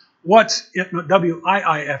 WIFFM. What's it,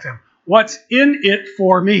 WIIFM? What's in it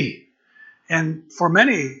for me? And for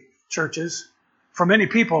many churches, for many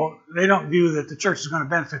people, they don't view that the church is going to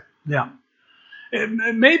benefit them.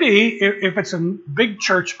 Maybe if it's a big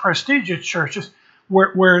church, prestigious churches,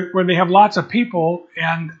 where they have lots of people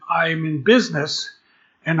and I'm in business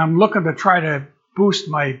and I'm looking to try to boost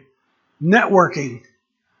my networking,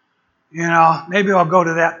 you know, maybe I'll go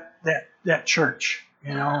to that church,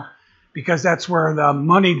 you know, because that's where the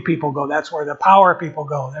moneyed people go. That's where the power people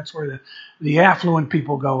go. That's where the affluent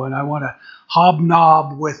people go. And I want to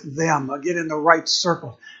hobnob with them. I'll get in the right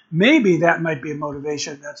circle. Maybe that might be a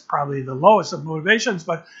motivation. That's probably the lowest of motivations,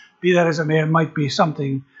 but be that as it may, it might be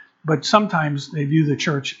something. But sometimes they view the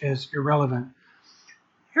church as irrelevant.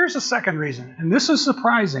 Here's a second reason, and this is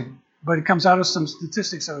surprising, but it comes out of some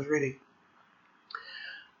statistics I was reading.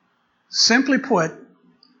 Simply put,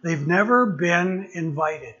 they've never been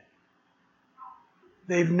invited.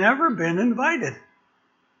 They've never been invited.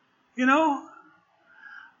 You know,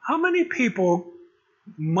 how many people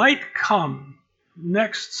might come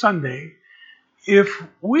next Sunday if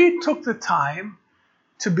we took the time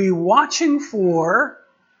to be watching for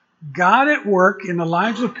God at work in the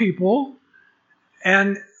lives of people,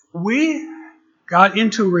 and we got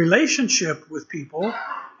into relationship with people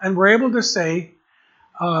and were able to say,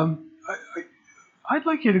 I'd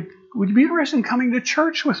like you to, would you be interested in coming to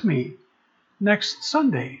church with me next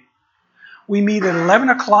Sunday? We meet at 11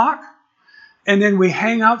 o'clock, and then we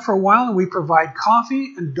hang out for a while, and we provide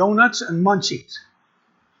coffee and donuts and munchies.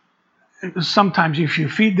 And sometimes if you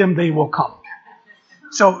feed them, they will come.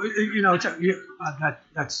 So, you know,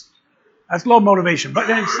 that's low motivation, but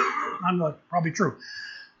it's probably true.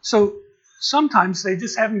 So sometimes they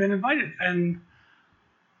just haven't been invited. And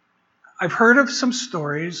I've heard of some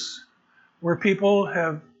stories where people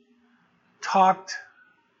have talked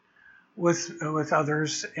with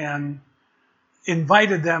others and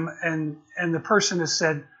invited them, and the person has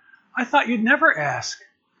said, I thought you'd never ask.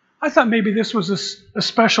 I thought maybe this was a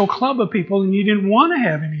special club of people and you didn't want to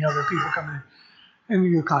have any other people come in. And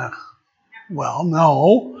you're kind of, well,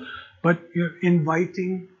 no, but you're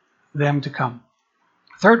inviting them to come.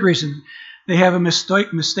 Third reason, they have a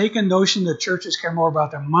mistaken notion that churches care more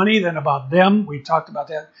about their money than about them. We talked about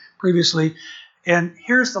that previously. And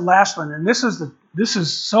here's the last one, and this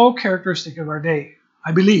is so characteristic of our day,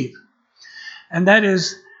 I believe. And that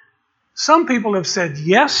is, some people have said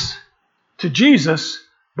yes to Jesus,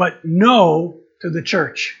 but no to the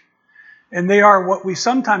church. And they are what we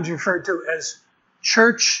sometimes refer to as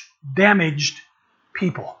church-damaged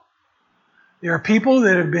people. They are people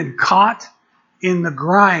that have been caught in the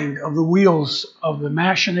grind of the wheels of the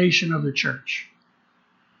machination of the church,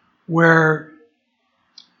 where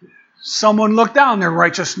someone looked down their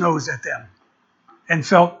righteous nose at them and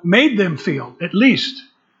made them feel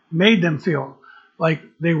like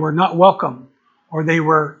they were not welcome, or they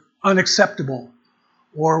were unacceptable,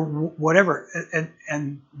 or whatever.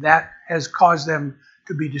 And that has caused them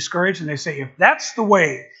to be discouraged. And they say, if that's the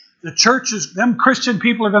way the churches, them Christian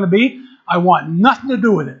people are going to be, I want nothing to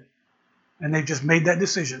do with it. And they've just made that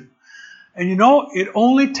decision. And you know, it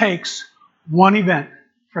only takes one event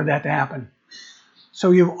for that to happen. So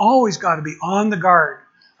you've always got to be on the guard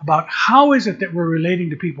about how is it that we're relating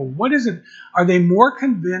to people. What is it? Are they more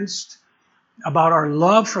convinced about our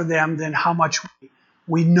love for them than how much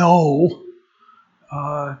we know?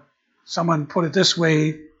 Someone put it this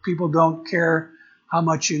way, people don't care how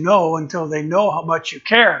much you know until they know how much you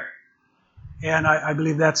care. And I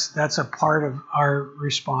believe that's a part of our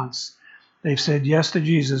response. They've said yes to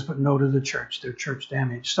Jesus, but no to the church. They're church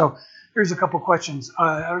damaged. So here's a couple questions.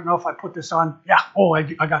 I don't know if I put this on. Yeah. Oh, I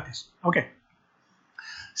got this. Okay.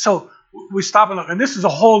 So we stop and look. And this is a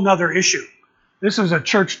whole nother issue. This is a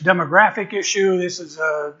church demographic issue. This is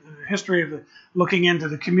a history of looking into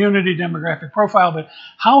the community demographic profile. But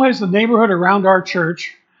how has the neighborhood around our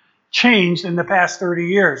church changed in the past 30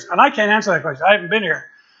 years? And I can't answer that question. I haven't been here.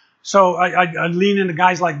 So I lean into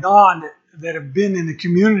guys like Don that have been in the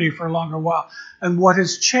community for a longer while. And what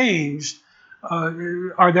has changed?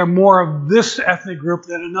 Are there more of this ethnic group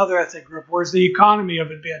than another ethnic group? Where's the economy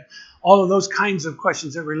of it been? All of those kinds of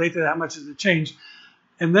questions that relate to that. How much has it changed?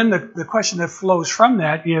 And then the question that flows from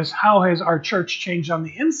that is, how has our church changed on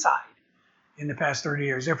the inside in the past 30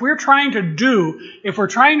 years? If we're trying to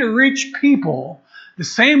reach people the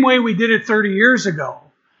same way we did it 30 years ago,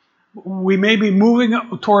 we may be moving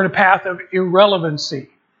toward a path of irrelevancy.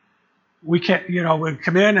 We can't, we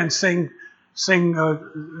come in and sing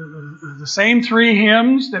the same 3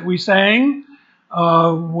 hymns that we sang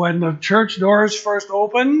when the church doors first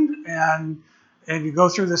opened, and you go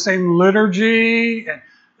through the same liturgy. And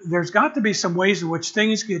there's got to be some ways in which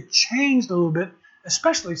things get changed a little bit,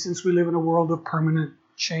 especially since we live in a world of permanent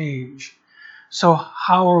change. So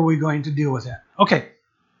how are we going to deal with that? Okay.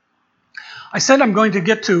 I said I'm going to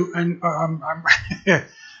get to, and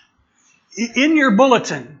in your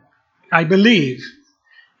bulletin, I believe,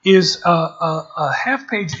 is a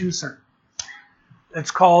half-page insert.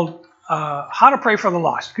 It's called How to Pray for the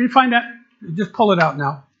Lost. Can you find that? Just pull it out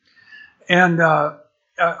now. And I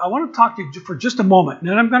want to talk to you for just a moment. And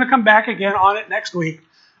then I'm going to come back again on it next week.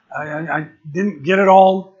 I didn't get it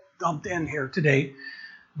all dumped in here today.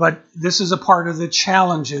 But this is a part of the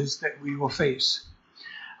challenges that we will face.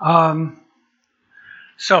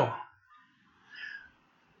 So,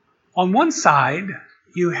 on one side,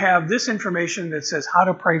 you have this information that says how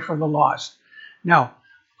to pray for the lost. Now,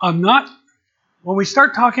 when we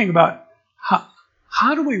start talking about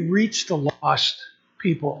how do we reach the lost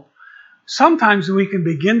people, sometimes we can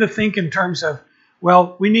begin to think in terms of,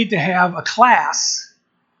 well, we need to have a class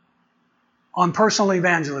on personal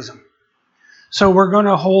evangelism. So we're going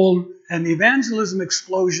to hold an evangelism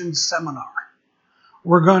explosion seminar.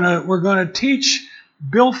 We're going to teach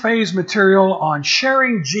Bill Fay's material on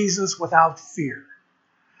sharing Jesus without fear.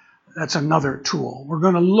 That's another tool. We're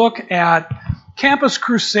going to look at Campus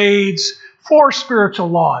Crusades, 4 spiritual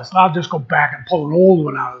laws. I'll just go back and pull an old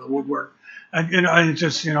one out of the woodwork. And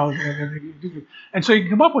so you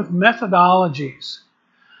come up with methodologies.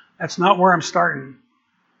 That's not where I'm starting.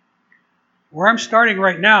 Where I'm starting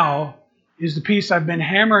right now is the piece I've been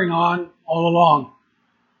hammering on all along.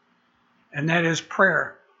 And that is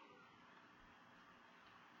prayer.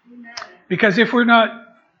 Because if we're not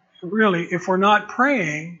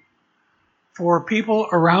praying for people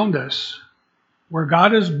around us, where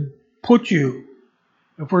God has put you,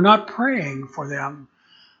 if we're not praying for them,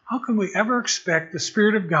 how can we ever expect the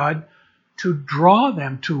Spirit of God to draw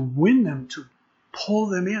them, to win them, to pull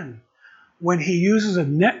them in, when He uses a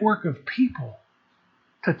network of people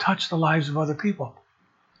to touch the lives of other people?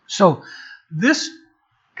 So this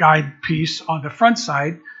guide piece on the front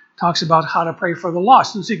side talks about how to pray for the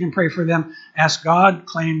lost. And so you can pray for them, ask God,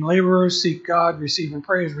 claim laborers, seek God, receive and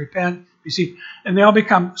praise, repent, receive. And they all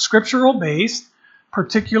become scriptural based,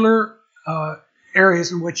 particular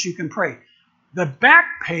areas in which you can pray. The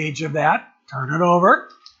back page of that, turn it over,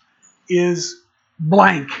 is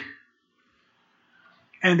blank.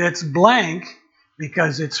 And it's blank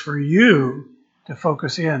because it's for you to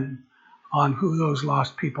focus in on who those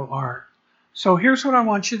lost people are. So here's what I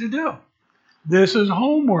want you to do. This is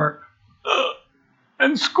homework.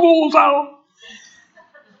 And school's out.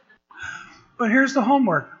 But here's the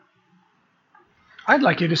homework. I'd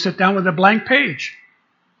like you to sit down with a blank page.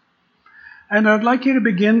 And I'd like you to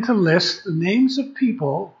begin to list the names of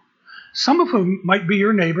people, some of whom might be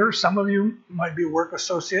your neighbor, some of you might be work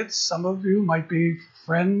associates, some of you might be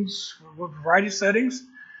friends, a variety of settings.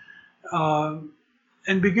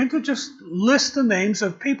 And begin to just list the names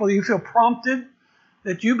of people you feel prompted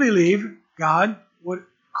that you believe God would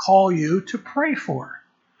call you to pray for.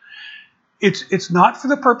 It's not for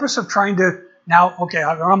the purpose of trying to, now, okay,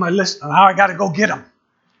 I'm on my list, now I got to go get them.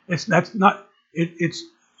 It's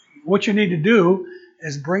what you need to do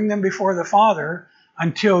is bring them before the Father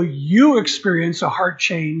until you experience a heart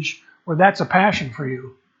change where that's a passion for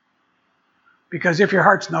you. Because if your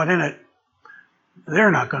heart's not in it,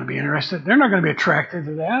 they're not going to be interested. They're not going to be attracted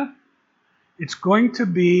to that. It's going to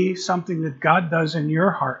be something that God does in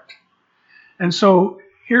your heart. And so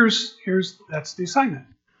that's the assignment.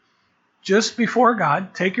 Just before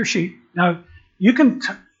God, take your sheet. Now, you can,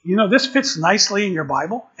 this fits nicely in your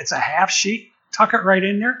Bible. It's a half sheet. Tuck it right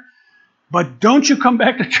in there. But don't you come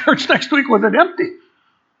back to church next week with it empty.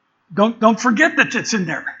 Don't forget that it's in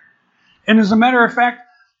there. And as a matter of fact,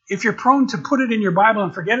 if you're prone to put it in your Bible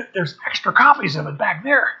and forget it, there's extra copies of it back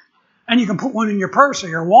there. And you can put one in your purse or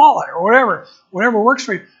your wallet or whatever works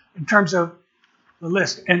for you in terms of the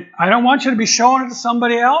list. And I don't want you to be showing it to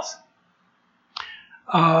somebody else.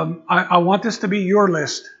 I want this to be your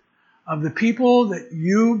list of the people that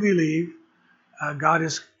you believe God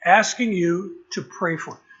is asking you to pray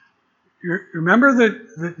for. Remember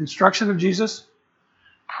the instruction of Jesus?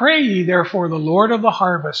 Pray ye therefore the Lord of the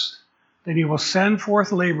harvest, that he will send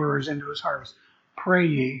forth laborers into his harvest. Pray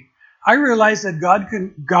ye. I realize that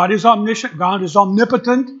God is omniscient, God is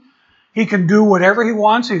omnipotent. He can do whatever he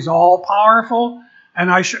wants. He's all powerful.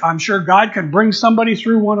 And I'm sure God can bring somebody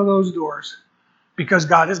through one of those doors. Because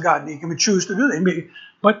God is God and he can choose to do that.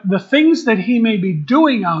 But the things that he may be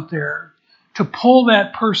doing out there to pull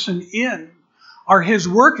that person in are his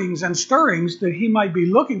workings and stirrings that he might be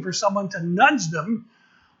looking for someone to nudge them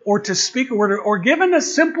or to speak a word or given a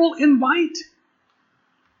simple invite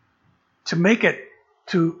to make it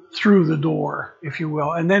through the door, if you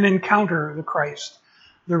will, and then encounter the Christ,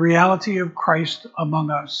 the reality of Christ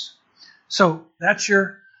among us. So that's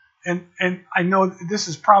and I know this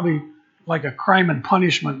is probably like a crime and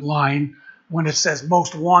punishment line when it says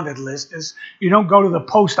most wanted list. Is you don't go to the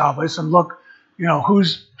post office and look,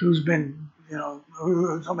 who's been,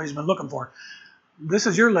 who somebody's been looking for. This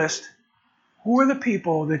is your list. Who are the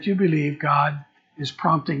people that you believe God is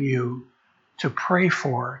prompting you to pray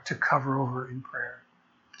for, to cover over in prayer?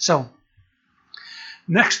 So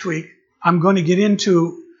next week, I'm going to get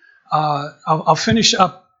into, I'll finish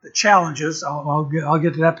up the challenges. I'll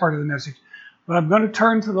get to that part of the message. But I'm going to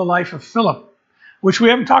turn to the life of Philip, which we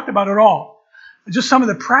haven't talked about at all. Just some of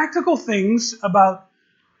the practical things about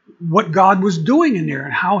what God was doing in there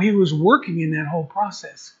and how he was working in that whole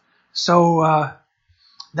process. So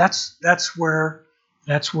that's where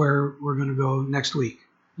we're going to go next week,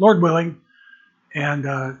 Lord willing,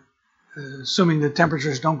 and assuming the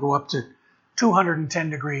temperatures don't go up to 210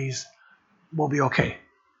 degrees, we'll be okay.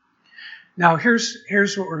 Now here's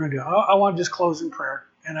what we're going to do. I want to just close in prayer,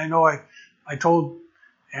 and I know I told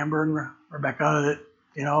Amber and Rebecca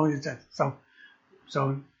that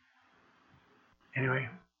so anyway.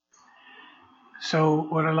 So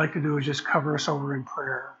what I'd like to do is just cover us over in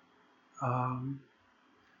prayer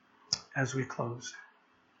as we close.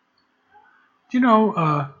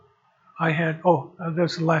 I had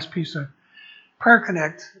that's the last piece of Prayer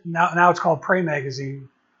Connect. Now it's called Pray Magazine.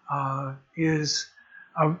 Is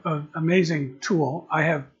an amazing tool.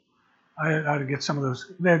 I ought to get some of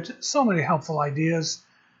those. There's so many helpful ideas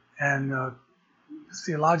and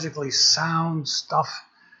theologically sound stuff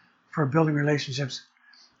for building relationships.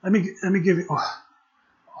 Let me give you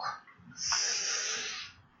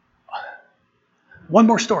one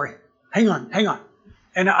more story. Hang on.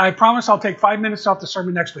 And I promise I'll take 5 minutes off the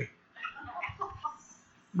sermon next week.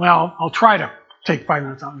 Well, I'll try to take 5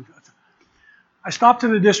 minutes off. I stopped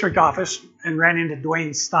in the district office and ran into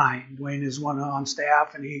Dwayne Stein. Dwayne is one on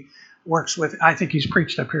staff, and he works with, I think he's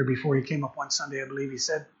preached up here before. He came up one Sunday, I believe he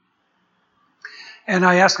said. And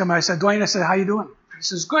I asked him, I said, Dwayne, how you doing? He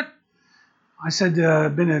says, good. I said,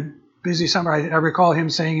 been a busy summer. I recall him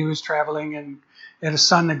saying he was traveling and he had a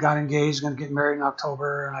son that got engaged, going to get married in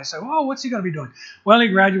October. And I said, well, what's he going to be doing? Well, he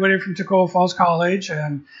graduated from Toccoa Falls College,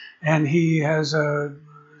 and he has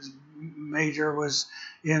his major was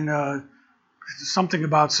in something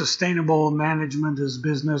about sustainable management as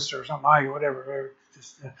business or something, whatever.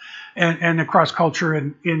 And across culture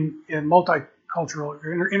and in multicultural,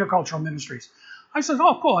 intercultural ministries. I said,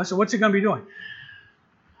 oh, cool. I said, what's he going to be doing?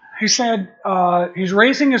 He said he's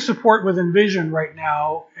raising his support with Envision right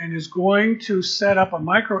now and is going to set up a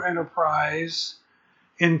micro enterprise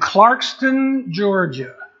in Clarkston,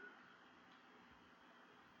 Georgia,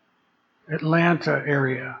 Atlanta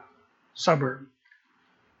area, suburb,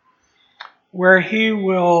 where he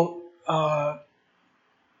will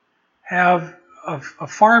have a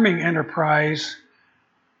farming enterprise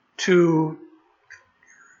to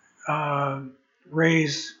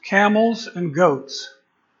raise camels and goats.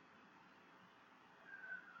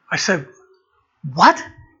 I said, what?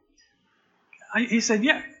 He said,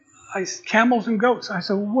 yeah, camels and goats. I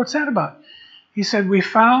said, well, what's that about? He said, they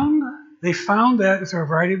found that, there are a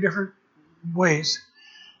variety of different ways.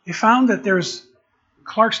 They found that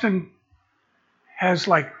Clarkston has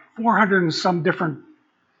like 400 and some different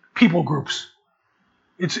people groups.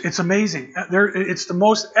 It's amazing. It's the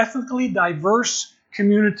most ethnically diverse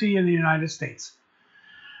community in the United States.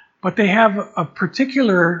 But they have a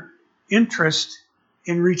particular interest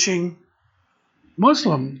in reaching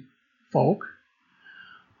Muslim folk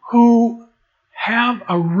who have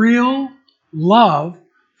a real love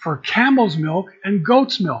for camel's milk and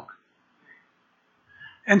goat's milk.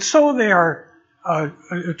 And so they are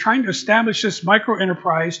trying to establish this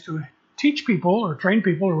micro-enterprise to teach people or train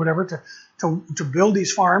people or whatever to build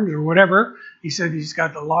these farms or whatever. He said he's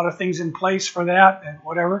got a lot of things in place for that and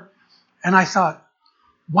whatever. And I thought,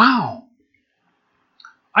 wow,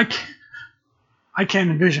 I can't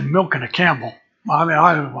envision milking a camel. I mean,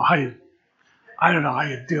 I don't know how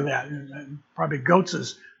you do that. Probably goats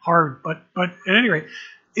is hard, but at any rate,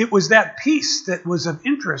 it was that piece that was of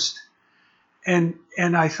interest. And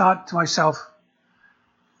I thought to myself,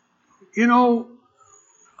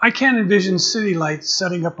 I can't envision City Lights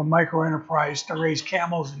setting up a micro-enterprise to raise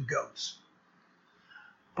camels and goats.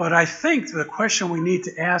 But I think the question we need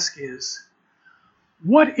to ask is,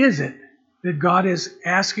 what is it that God is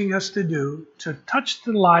asking us to do to touch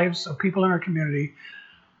the lives of people in our community?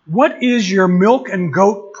 What is your milk and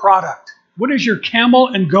goat product? What is your camel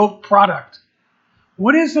and goat product?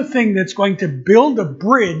 What is the thing that's going to build a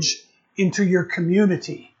bridge into your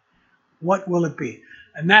community? What will it be?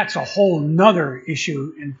 And that's a whole nother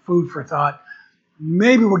issue in food for thought.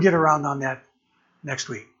 Maybe we'll get around on that next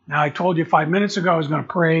week. Now, I told you 5 minutes ago I was going to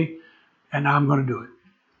pray, and now I'm going to do it.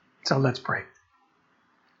 So let's pray.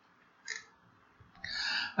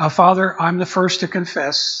 Now, Father, I'm the first to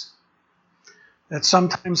confess that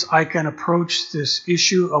sometimes I can approach this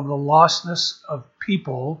issue of the lostness of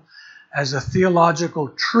people as a theological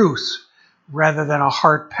truth rather than a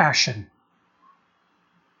heart passion.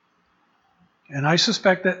 And I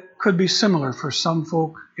suspect that could be similar for some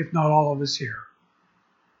folk, if not all of us here.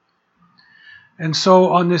 And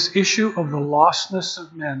so on this issue of the lostness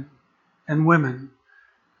of men and women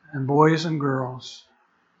and boys and girls,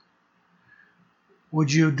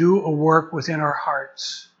 would you do a work within our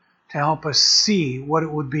hearts to help us see what it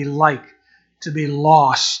would be like to be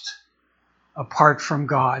lost apart from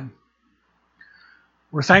God?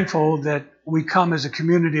 We're thankful that we come as a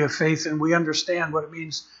community of faith and we understand what it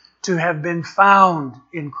means to have been found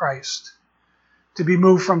in Christ, to be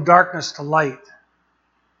moved from darkness to light,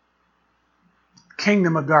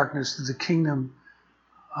 kingdom of darkness to the kingdom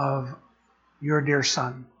of your dear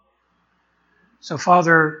Son. So,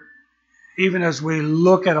 Father, even as we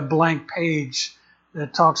look at a blank page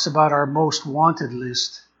that talks about our most wanted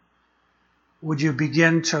list, would you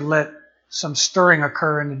begin to let some stirring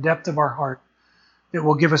occur in the depth of our heart that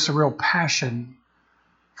will give us a real passion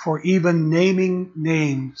for even naming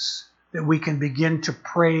names that we can begin to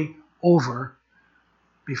pray over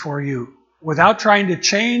before you. Without trying to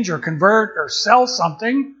change or convert or sell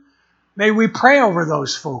something, may we pray over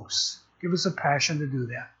those folks. Give us a passion to do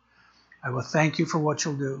that. I will thank you for what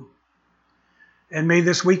you'll do. And may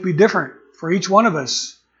this week be different for each one of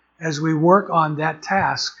us as we work on that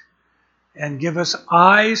task, and give us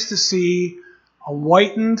eyes to see a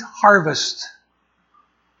whitened harvest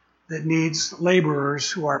that needs laborers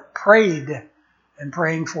who are prayed and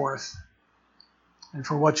praying forth. And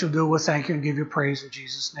for what you'll do, we'll thank you and give you praise. In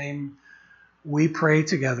Jesus' name we pray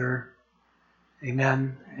together.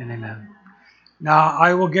 Amen and amen. Now,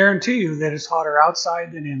 I will guarantee you that it's hotter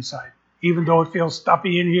outside than inside, even though it feels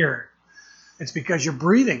stuffy in here. It's because you're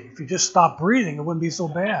breathing. If you just stop breathing, it wouldn't be so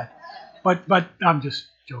bad. But I'm just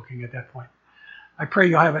joking at that point. I pray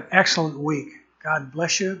you'll have an excellent week. God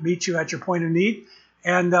bless you, meet you at your point of need,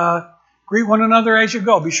 and greet one another as you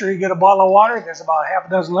go. Be sure you get a bottle of water. There's about half a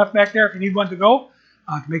dozen left back there if you need one to go.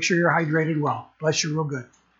 To make sure you're hydrated well. Bless you real good.